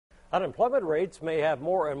Unemployment rates may have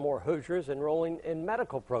more and more Hoosiers enrolling in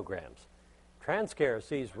medical programs. TransCare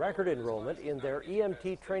sees record enrollment in their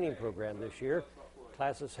EMT training program this year.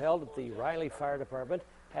 Classes held at the Riley Fire Department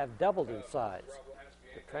have doubled in size.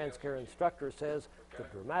 The TransCare instructor says the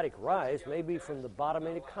dramatic rise may be from the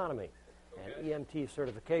bottoming economy, and EMT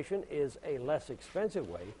certification is a less expensive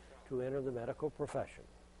way to enter the medical profession.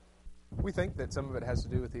 We think that some of it has to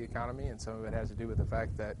do with the economy, and some of it has to do with the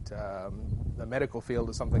fact that the medical field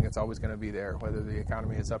is something that's always going to be there, whether the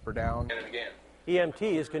economy is up or down.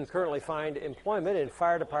 EMTs can currently find employment in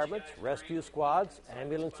fire departments, rescue squads,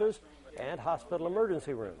 ambulances, and hospital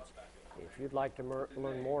emergency rooms. If you'd like to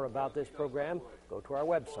learn more about this program, go to our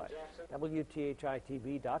website,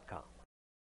 WTHI-TV.com.